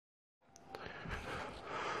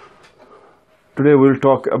Today we'll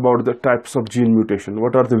talk about the types of gene mutation.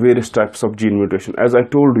 What are the various types of gene mutation? As I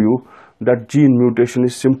told you, that gene mutation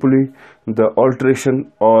is simply the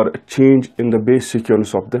alteration or change in the base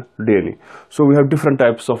sequence of the DNA. So we have different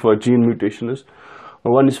types of gene mutations.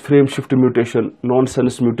 One is frame shift mutation,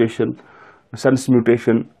 nonsense mutation, sense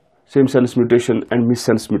mutation, same sense mutation, and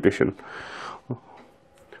missense mutation.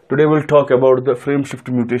 Today we'll talk about the frame shift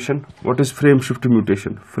mutation. What is frame shift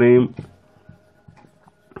mutation? Frame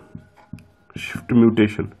shift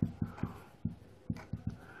mutation.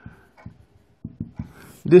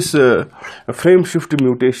 This frame shift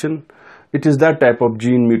mutation, it is that type of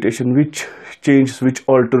gene mutation which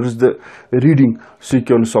alters the reading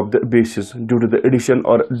sequence of the bases due to the addition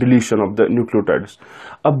or deletion of the nucleotides.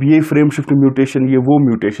 अब ये frame shift mutation ये वो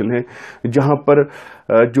mutation है जहाँ पर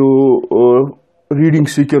जो reading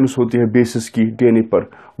sequence होती है बेसिस की डीएनए पर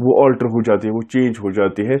वो ऑल्टर हो जाती है, वो चेंज हो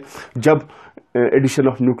जाती है जब एडिशन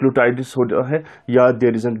ऑफ न्यूक्लियोटाइड्स होता है या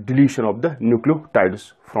there is a deletion of the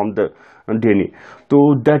nucleotides from the DNA. So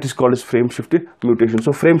that is called as frame shift mutation.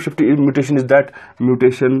 So frame shift mutation is that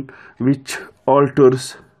mutation which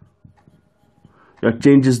alters or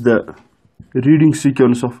changes the reading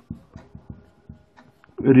sequence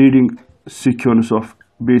of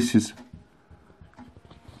bases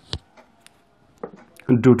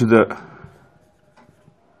due to the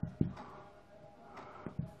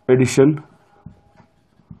addition,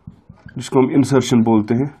 जिसको हम insertion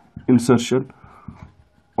बोलते हैं, insertion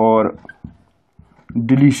और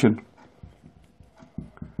deletion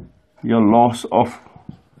या loss of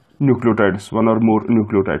nucleotides, one और मोर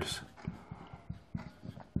nucleotides.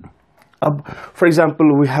 अब for example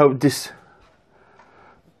we have this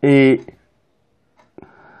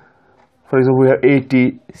for example we have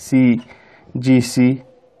ATCGC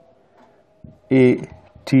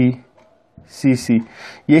ATCC.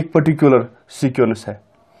 ये एक पर्टिकुलर सीक्वेंस है.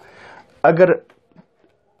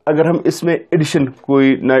 अगर हम इसमें एडिशन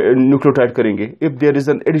कोई न्यूक्लियोटाइड करेंगे, if there is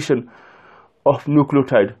an addition of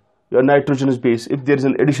nucleotide या nitrogenous base, if there is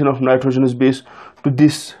an addition of nitrogenous base to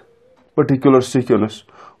this particular sequence,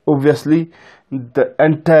 obviously the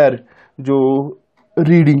entire जो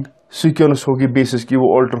रीडिंग सीक्वेंस होगी बेसिस की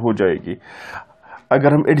वो ऑल्टर हो जाएगी.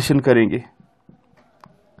 अगर हम एडिशन करेंगे,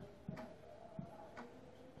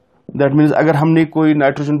 दैट मीन्स अगर हमने कोई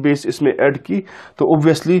नाइट्रोजन बेस इसमें ऐड की तो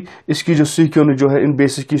ऑब्वियसली इसकी जो सीक्वेंस जो है इन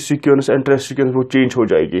बेसिस की सीक्वेंस एंटायर सीक्वेंस वो चेंज हो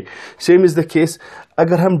जाएगी. सेम इज द केस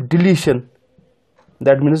अगर हम डिलीशन,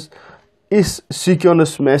 दैट मीन्स इस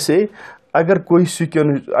सीक्वेंस में से अगर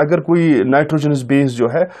कोई नाइट्रोजनस बेस जो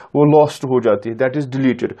है वो लॉस्ट हो जाती है, दैट इज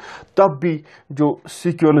डिलीटेड, तब भी जो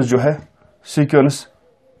सीक्वेंस जो है सीक्वेंस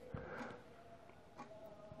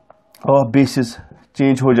और बेसिस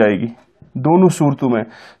चेंज हो जाएगी. दोनों सूरतों में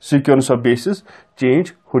सीक्वेंस ऑफ बेसिस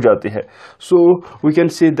चेंज हो जाती है. So we can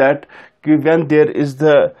say that कि when there is the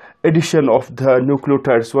addition of the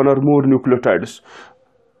nucleotides, one और मोर nucleotides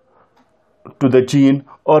to the gene,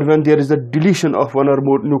 or when there is a deletion of one or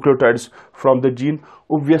more nucleotides from the gene,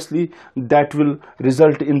 obviously that will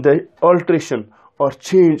result in the alteration or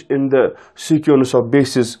change in the sequence of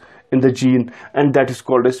bases in the gene, and that is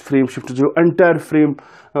called as frame shift. जो entire frame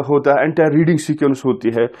होता है, entire reading sequence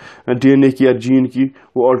होती है DNA की या gene की,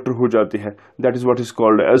 वो alter हो जाती है. That is what is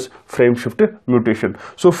called as frame shift mutation.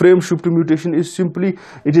 So frame shift mutation is simply,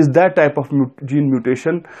 it is that type of gene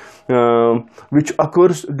mutation which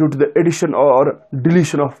occurs due to the addition or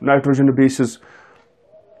deletion of nitrogen bases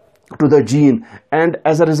to the gene, and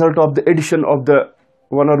as a result of the addition of the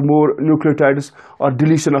one or more nucleotides or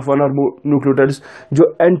deletion of one or more nucleotides, जो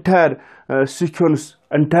entire sequence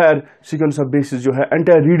of bases जो है,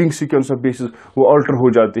 entire reading sequence of bases वो alter हो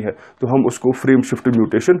जाती है, तो हम उसको frame shift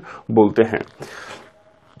mutation बोलते हैं.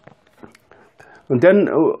 Then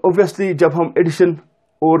obviously जब हम addition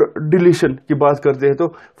और deletion की बात करते हैं तो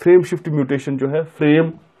frame shift mutation जो है, frame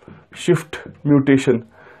shift mutation,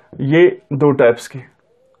 ये दो types के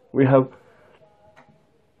we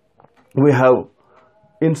have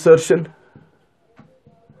insertion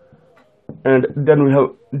and then we have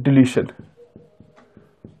deletion.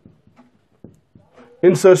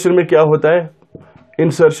 Insertion में क्या होता है?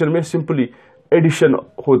 Insertion में simply addition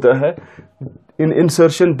होता है. In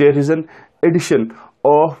insertion there is an addition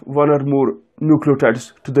of one or more nucleotides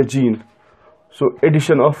to the gene. So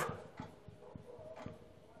addition of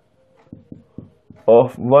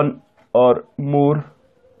one or more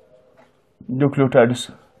nucleotides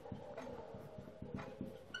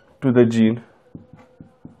to the gene.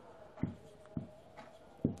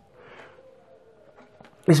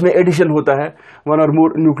 इसमें addition होता है, वन और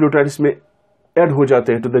मोर न्यूक्लियोटाइड इसमें ऐड हो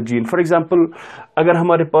जाते हैं to the gene. For example अगर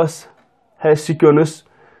हमारे पास है सीक्वेंस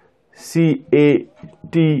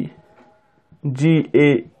CAT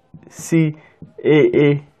GACAAT,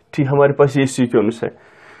 हमारे पास ये सीक्वेंस है.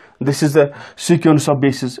 This is the sequence of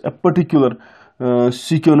basis, a particular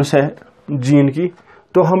sequence है जीन की.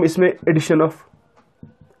 तो हम इसमें एडिशन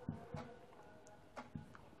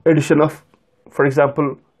ऑफ फॉर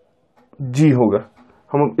एग्जांपल जी होगा,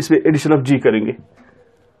 हम इसमें एडिशन ऑफ जी करेंगे.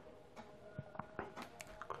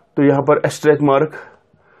 तो यहां पर एस्टेरिस्क मार्क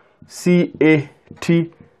CAT,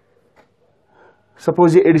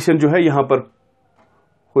 सपोज ये एडिशन जो है यहां पर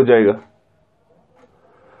हो जाएगा,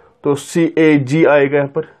 तो CAG आएगा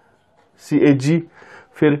यहां पर, CAG,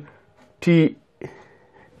 फिर TGA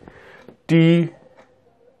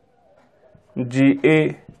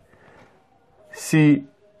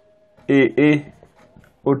CAA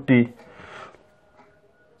और T.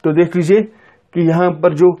 तो देख लीजिए कि यहां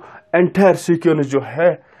पर जो एंटायर सीक्वेंस जो है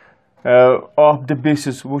ऑफ द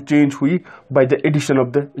बेसिस वो चेंज हुई by the addition of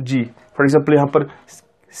the ji. For example यहां पर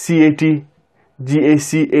CAT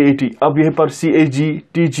GACAT, अब यहां पर CAG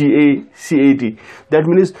TGA CAT. That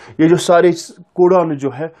means ये जो सारे कोडॉन जो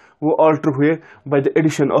है वो ऑल्टर हुए by the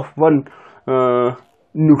addition of one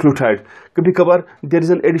nucleotide. कभी कभार there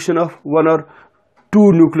is an addition of one और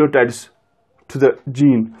to nucleotides to the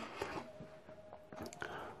gene,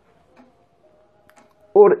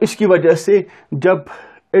 और इसकी वजह से जब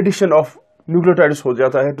एडिशन ऑफ न्यूक्लियोटाइड्स हो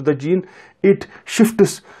जाता है to the gene, it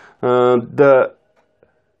shifts the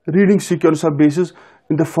reading sequence of basis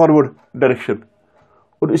in the forward direction,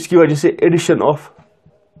 और इसकी वजह से एडिशन ऑफ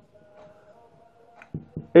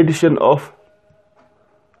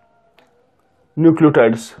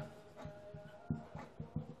न्यूक्लियोटाइड्स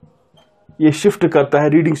ये शिफ्ट करता है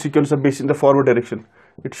reading sequence of basis in the forward direction.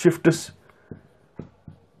 It shifts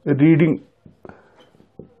reading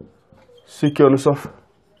sequence of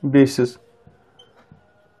bases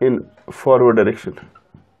in forward direction.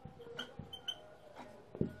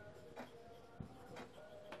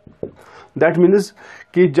 That means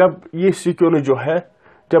कि जब ये सीक्वेंस जो है,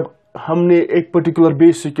 जब हमने एक पर्टिकुलर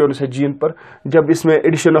बेस सीक्वेंस है जीन पर, जब इसमें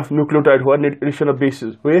एडिशन ऑफ न्यूक्लियोटाइड हुआ, एडिशन ऑफ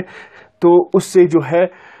बेसिस हुए, तो उससे जो है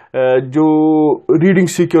जो रीडिंग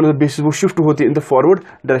सीक्वेंस बेसिस वो शिफ्ट होती है in the forward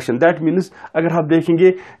direction. That means अगर आप देखेंगे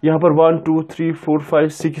यहाँ पर 1 2 3 4 5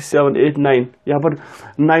 6 7 8 9, यहाँ पर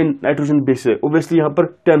 9 नाइट्रोजन बेस है, ओबियसली यहाँ पर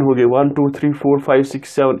 10 हो गए, 1 2 3 4 5 6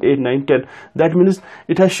 7 8 9 10. That means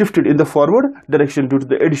it has shifted in the forward direction due to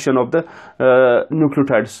the addition of the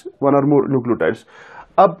nucleotides, one और मोर न्यूक्लियोटाइड्स.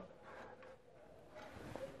 अब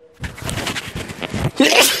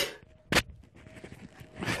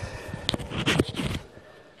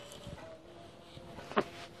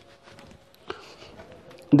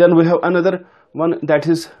then we have another one, that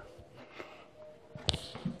is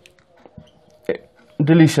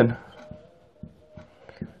deletion.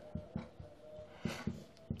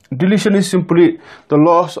 Deletion is simply the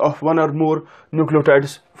loss of one or more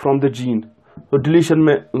nucleotides from the gene. So deletion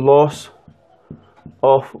में loss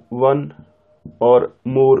of one or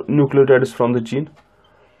more nucleotides from the gene.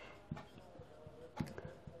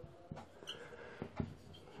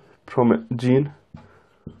 From a gene.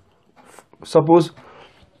 Suppose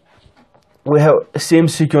we have same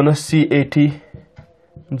sequence CAT,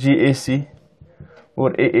 GAC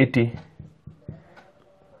or AAT.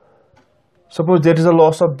 Suppose there is a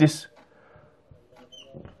loss of this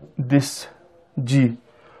G.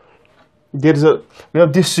 We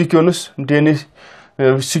have this sequence DNA,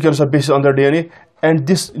 sequence of bases on the DNA, and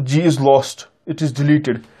this G is lost. It is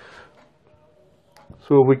deleted.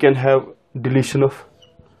 So we can have deletion of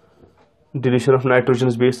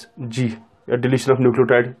nitrogenous base G, a deletion of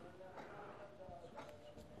nucleotide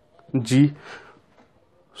G.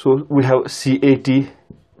 So we have CAT,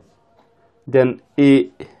 then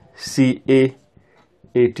ACAAT.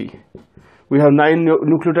 We have 9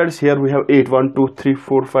 nucleotides. Here we have 8. 1 2 3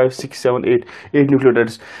 4 5 6 7 8. 8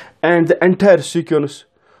 nucleotides, and the entire sequence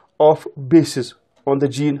of bases on the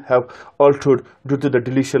gene have altered due to the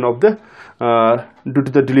deletion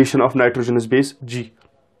of nitrogenous base G.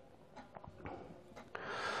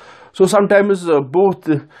 So sometimes both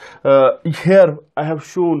here I have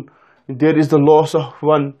shown there is the loss of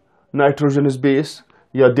one nitrogenous base,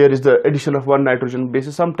 there is the addition of one nitrogen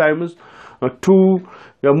base. Sometimes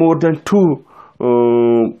more than two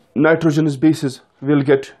nitrogenous bases will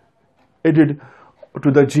get added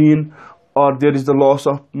to the gene, or there is the loss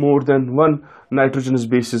of more than one nitrogenous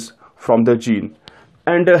bases from the gene.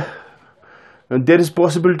 And there is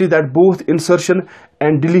possibility that both insertion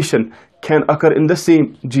and deletion can occur in the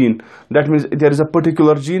same gene. That means there is a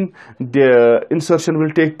particular gene, the insertion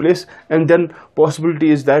will take place, and then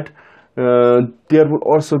possibility is that there will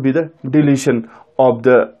also be the deletion of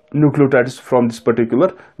the nucleotides from this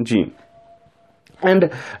particular gene. And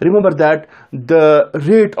remember that the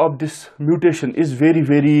rate of this mutation is very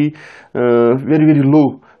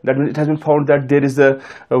low. That means it has been found that there is a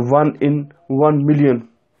 1 in 1 million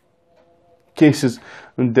cases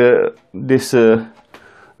this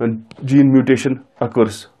gene mutation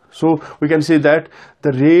occurs. So we can say that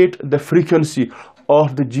the frequency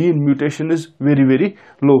of the gene mutation is very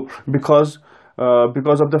low, because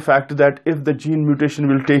of the fact that if the gene mutation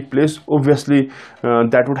will take place, obviously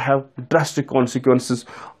that would have drastic consequences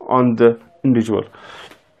on the individual.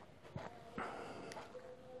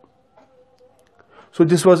 So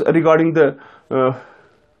this was regarding the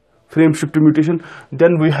frame shifting mutation.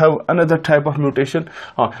 Then we have another type of mutation.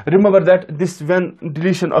 Remember that when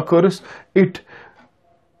deletion occurs, it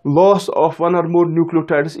loss of one or more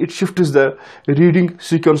nucleotides, it shifts the reading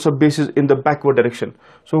sequence of bases in the backward direction.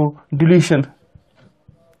 So deletion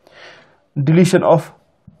of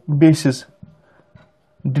bases,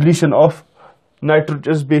 deletion of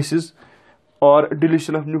nitrogenous bases, or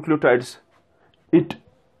deletion of nucleotides, it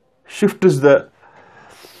shifts the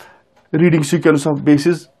reading sequence of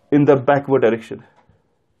bases in the backward direction.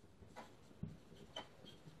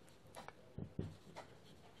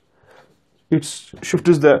 It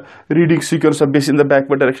shifts the reading sequence of base in the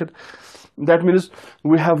backward direction. That means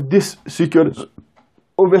we have this sequence.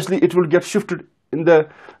 Obviously, it will get shifted in the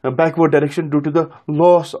backward direction due to the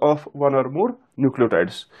loss of one or more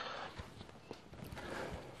nucleotides.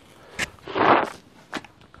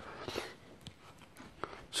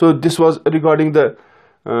 So this was regarding the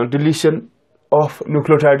deletion of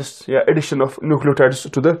nucleotides, addition of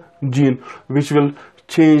nucleotides to the gene, which will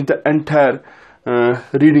change the entire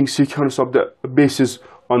reading sequence of the bases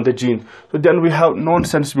on the gene. So then we have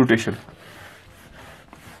nonsense mutation.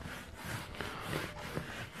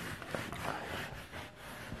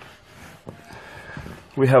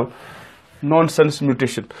 We have nonsense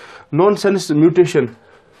mutation. Nonsense mutation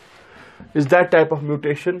is that type of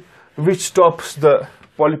mutation which stops the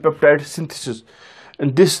polypeptide synthesis.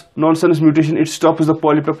 And this nonsense mutation, it stops the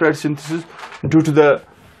polypeptide synthesis due to the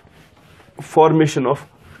formation of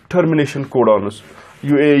termination codons,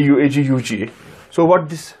 UAA, UAG, UGA. So what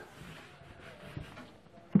this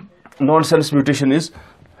nonsense mutation is?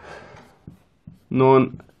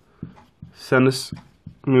 Nonsense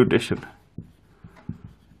mutation.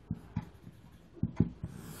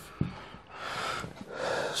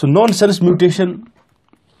 So nonsense mutation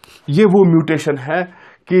ये वो mutation है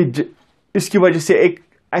कि इसकी वजह से एक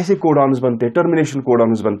ऐसे codons बनते हैं, टर्मिनेशन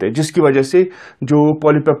कोडॉन्स बनते हैं, जिसकी वजह से जो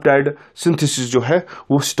पॉलीपेप्टाइड सिंथेसिस जो है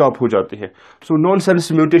वो स्टॉप हो जाती है. सो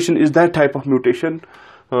nonsense mutation is that type of mutation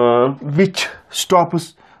which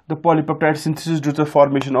stops the polypeptide synthesis due to the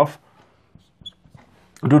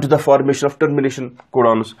formation of termination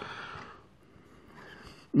codons.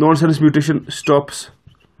 Nonsense mutation stops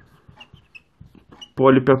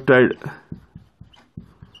polypeptide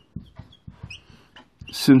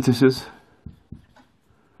synthesis.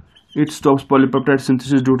 It stops polypeptide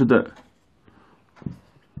synthesis due to the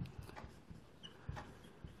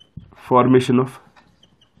formation of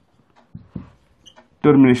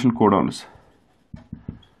termination codons.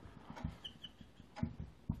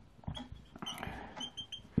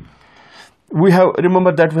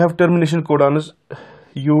 Remember that we have termination codons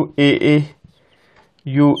UAA,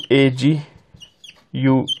 UAG,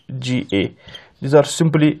 UGA. These are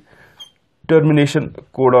simply termination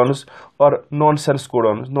codons और nonsense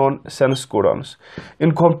codons. nonsense codons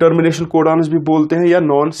इनको हम termination codons भी बोलते हैं या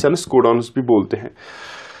nonsense codons भी बोलते हैं.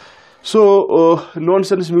 So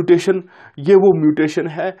nonsense mutation ये वो mutation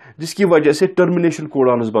है जिसकी वजह से termination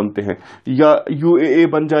codons बनते हैं, या UAA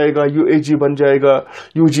बन जाएगा, UAG बन जाएगा,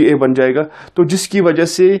 UGA बन जाएगा. तो जिसकी वजह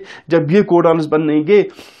से जब ये codons बनेंगे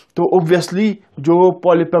तो ऑब्वियसली जो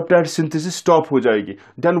पॉलीपेप्टाइड सिंथेसिस स्टॉप हो जाएगी.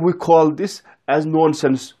 Then we call this as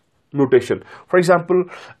nonsense mutation. For example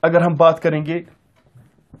अगर हम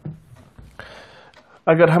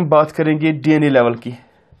बात करेंगे डीएनए लेवल की,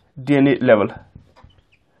 डीएनए लेवल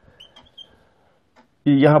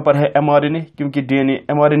यहां पर है एमआरएनए, क्योंकि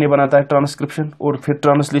एमआरएनए बनाता है ट्रांसक्रिप्शन और फिर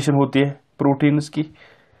ट्रांसलेशन होती है प्रोटीन्स की,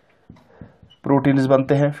 प्रोटीन्स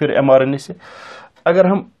बनते हैं फिर एमआरएनए से. अगर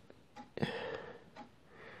हम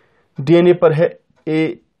डीएनए पर है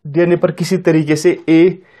डीएनए पर किसी तरीके से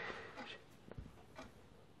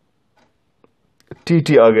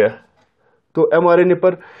टीटी आ गया, तो एमआरएनए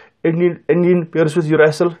पर adenine pairs with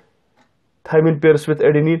uracil, thiamine pairs with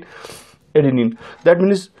adenine. That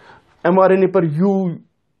means mRNA पर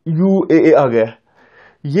यूएए आ गया.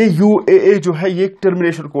 ये यूएए जो है ये एक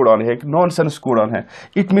टर्मिनेशन कोडॉन है, एक नॉनसेंस कोडॉन है.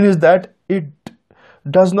 It means that it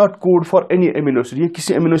does not code for any amino acid. ये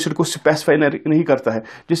किसी एमिनो एसिड को स्पेसिफाई नहीं करता है,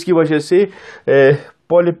 जिसकी वजह से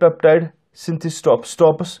polypeptide synthesis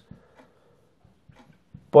stops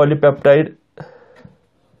polypeptide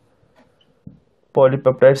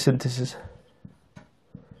synthesis,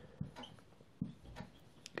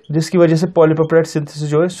 जिसकी वजह से पॉलीपेप्टाइड सिंथेसिस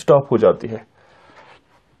जो है स्टॉप हो जाती है।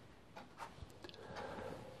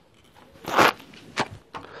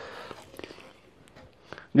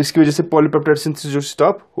 जिसकी वजह से पॉलीपेप्टाइड सिंथेसिस जो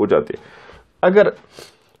स्टॉप हो जाती है। अगर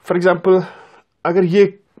फॉर एग्जांपल अगर ये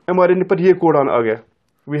mRNA पर ये कोडॉन आ गया,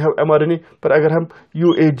 वी हैव mRNA पर अगर हम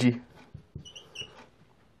UAG,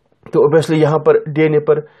 तो ऑब्वियसली यहां पर DNA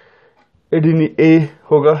पर एडेनिन A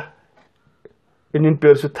होगा, adenine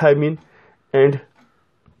pairs with thymine, and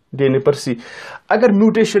DNA पर C। अगर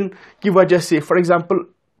म्यूटेशन की वजह से फॉर एग्जांपल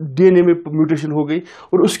DNA में म्यूटेशन हो गई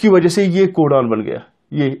और उसकी वजह से ये कोडॉन बन गया,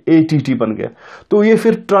 ये ATT बन गया, तो ये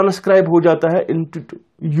फिर ट्रांसक्राइब हो जाता है इनटू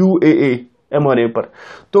UAA mRNA पर,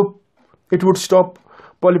 तो it would stop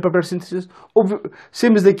polypeptide synthesis.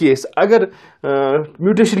 Same is the case अगर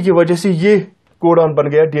म्यूटेशन की वजह से ये कोडॉन बन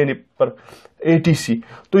गया DNA पर ATC,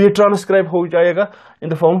 तो ये ट्रांसक्राइब हो जाएगा in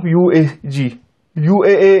the form of UAG।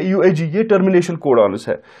 UAG ये टर्मिनेशन कोडॉन्स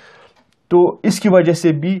है, तो इसकी वजह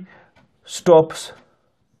से भी स्टॉप्स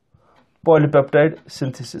पॉलीपेप्टाइड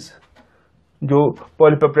सिंथेसिस, जो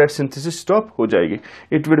पॉलीपेप्टाइड सिंथेसिस स्टॉप हो जाएगी।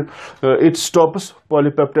 It stops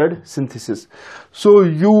polypeptide synthesis. So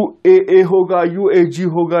UAA होगा, UAG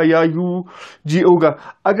होगा या UG होगा।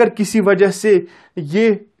 अगर किसी वजह से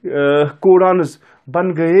ये कोडॉन्स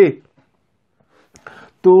बन गए,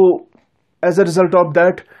 तो as a result of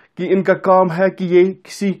that कि इनका काम है कि ये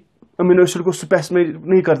किसी अमीनो एसिड को स्पेसिफाई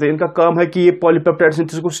नहीं करते, इनका काम है कि ये पॉलीपेप्टाइड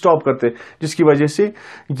सिंथेसिस को स्टॉप करते, जिसकी वजह से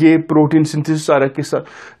ये प्रोटीन सिंथेसिस सारा के साथ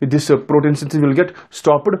this protein synthesis will get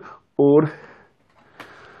stopped, और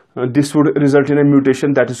this would result in A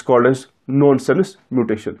mutation that is called as non sense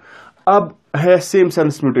mutation. अब है same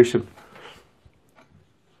sense mutation.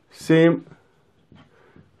 Same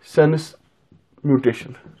sense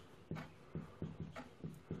mutation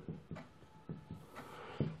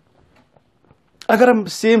अगर हम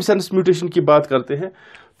सेम सेंस म्यूटेशन की बात करते हैं,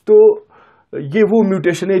 तो ये वो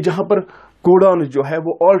म्यूटेशन है जहां पर कोडॉन जो है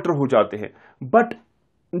वो ऑल्टर हो जाते हैं, बट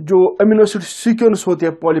जो अमीनो एसिड सीक्वेंस होती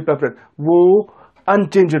है पॉलीपेप्टाइड वो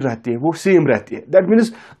अनचेंज्ड रहती है, वो सेम रहती है। दैट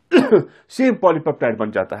मीन्स सेम पॉलीपेप्टाइड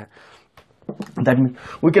बन जाता है। That mean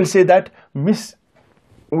we can say that we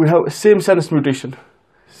have same sense mutation,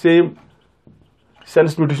 same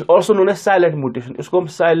sense mutation also known as silent mutation. इसको हम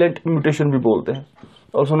साइलेंट म्यूटेशन भी बोलते हैं,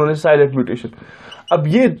 also known as silent mutation. अब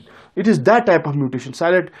ये it is that type of mutation.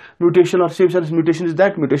 Silent mutation or same sense mutation is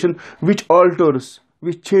that mutation which alters,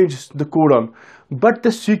 which changes the codon, but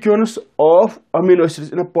the sequence of amino acids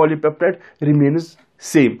in a polypeptide remains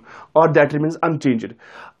same or that remains unchanged.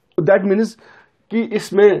 That means कि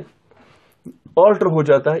इसमें alter हो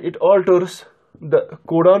जाता है, it alters the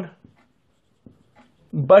codon,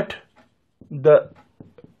 but the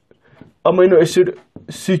amino acid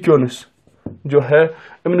sequence जो है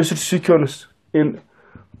amino acid sequence in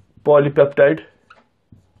polypeptide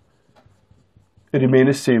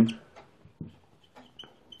remain same,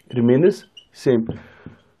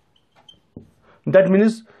 that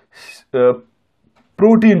means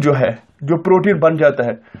protein जो है, जो प्रोटीन बन जाता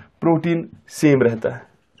है, प्रोटीन सेम रहता है,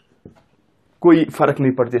 कोई फर्क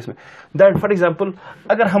नहीं पड़ता इसमें। दैट फॉर एग्जांपल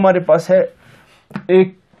अगर हमारे पास है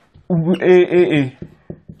एक AAA,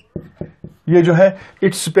 ये जो है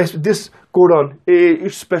this codon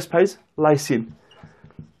it specifies lysine.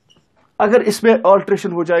 अगर इसमें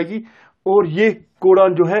ऑल्ट्रेशन हो जाएगी और ये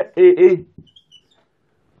कोडॉन जो है AAG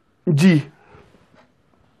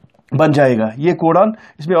बन जाएगा, ये कोडॉन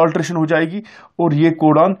इसमें ऑल्ट्रेशन हो जाएगी और ये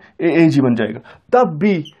कोडॉन AAG बन जाएगा, तब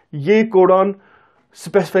भी ये कोडॉन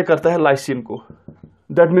स्पेसिफाई करता है लाइसिन को।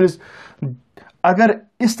 दैट मीन्स अगर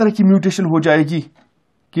इस तरह की म्यूटेशन हो जाएगी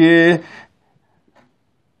कि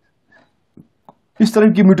इस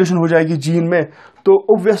तरह की म्यूटेशन हो जाएगी जीन में, तो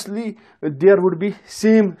obviously there would be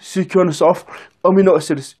same sequence of amino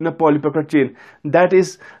acids in a polypeptide chain. That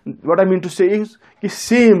is what I mean to से इज कि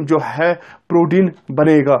सेम जो है प्रोटीन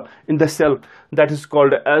बनेगा in the cell, that is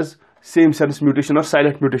called as same sense mutation और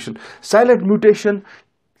silent mutation. Silent mutation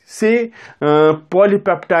से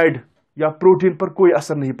polypeptide या protein पर कोई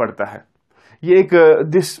असर नहीं पड़ता है। ये एक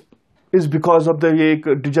this is because of the ये एक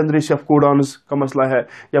डिजेनरेसी ऑफ कोडॉन्स का मसला है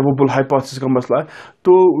या वो बुल हाइपोथेसिस का मसला है,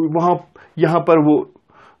 तो वहाँ यहाँ पर वो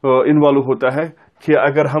इन्वॉल्व होता है कि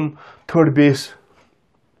अगर हम थर्ड बेस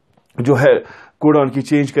जो है कोडॉन की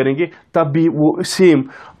चेंज करेंगे तब भी वो सेम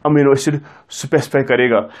अमीनो एसिड स्पेसिफाई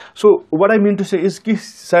करेगा। So what I mean to से इज कि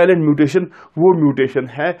साइलेंट म्यूटेशन वो म्यूटेशन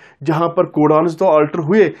है जहां पर कोडॉन्स तो अल्टर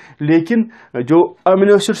हुए, लेकिन जो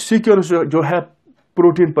अमीनो एसिड सीक्वेंस जो है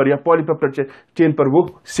प्रोटीन पर या पॉलीपेप्टाइड चेन पर वो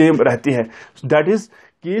सेम रहती है, दैट इज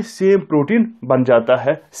कि सेम प्रोटीन बन जाता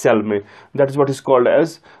है सेल में, that is what is called as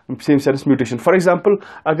same sense mutation. For example,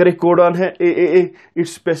 अगर एक कोडॉन है AAA, इट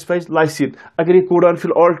स्पेसिफाइज लाइसिन, अगर ये कोडॉन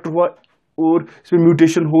फिर ऑल्टर हुआ और इसमें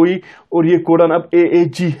म्यूटेशन हुई और ये कोडॉन अब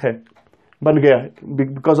AAG है, बन गया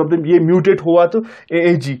बिकॉज ऑफ द ये म्यूटेट हुआ तो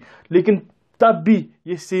AAG, लेकिन तब भी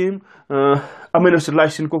ये सेम अमीनो एसिड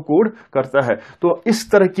लाइसिन को कोड करता है। तो इस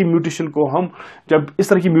तरह की म्यूटेशन को हम, जब इस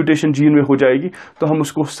तरह की म्यूटेशन जीन में हो जाएगी तो हम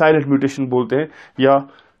उसको साइलेंट म्यूटेशन बोलते हैं या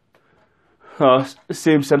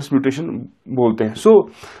सेम सेंस म्यूटेशन बोलते हैं। So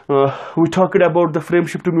we talked about the frame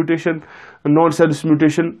shift mutation, non sense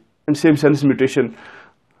mutation and same sense mutation.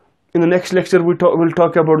 In the next lecture we will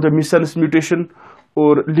talk about the मिससेंस mutation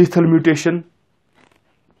और लीथल म्यूटेशन,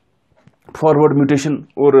 फॉरवर्ड म्यूटेशन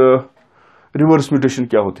और reverse mutation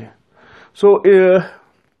क्या होते हैं। So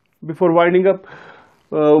before winding up,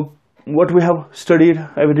 what we have studied,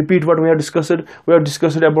 I will repeat what we have discussed. We have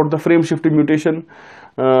discussed about the frame shifting mutation,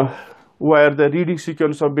 where the reading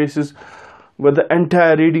sequence of bases, where the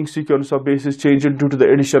entire reading sequence of bases changed due to the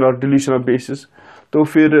addition or deletion of bases. तो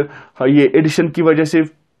फिर ये addition की वजह से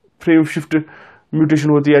frame shift mutation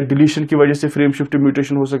होती है, deletion की वजह से फ्रेम शिफ्ट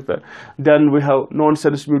म्यूटेशन हो सकता है। Then we have non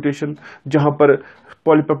sense mutation, जहां पर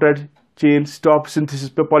पॉलीपेप्टाइड चेन स्टॉप सिंथेसिस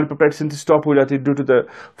पे पॉलीपेप्टाइड सिंथेसिस स्टॉप हो जाती है due to the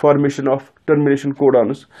formation of termination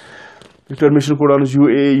codons, termination codons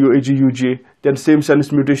UA, UAG, UGA। Then same sense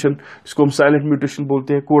mutation, इसको हम साइलेंट म्यूटेशन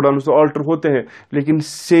बोलते हैं। कोडॉन्स तो ऑल्टर होते हैं लेकिन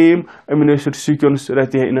सेम अमीनो एसिड सीक्वेंस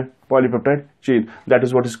रहते हैं इन polypeptide chain, that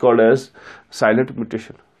is what is called as silent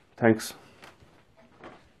mutation. Thanks.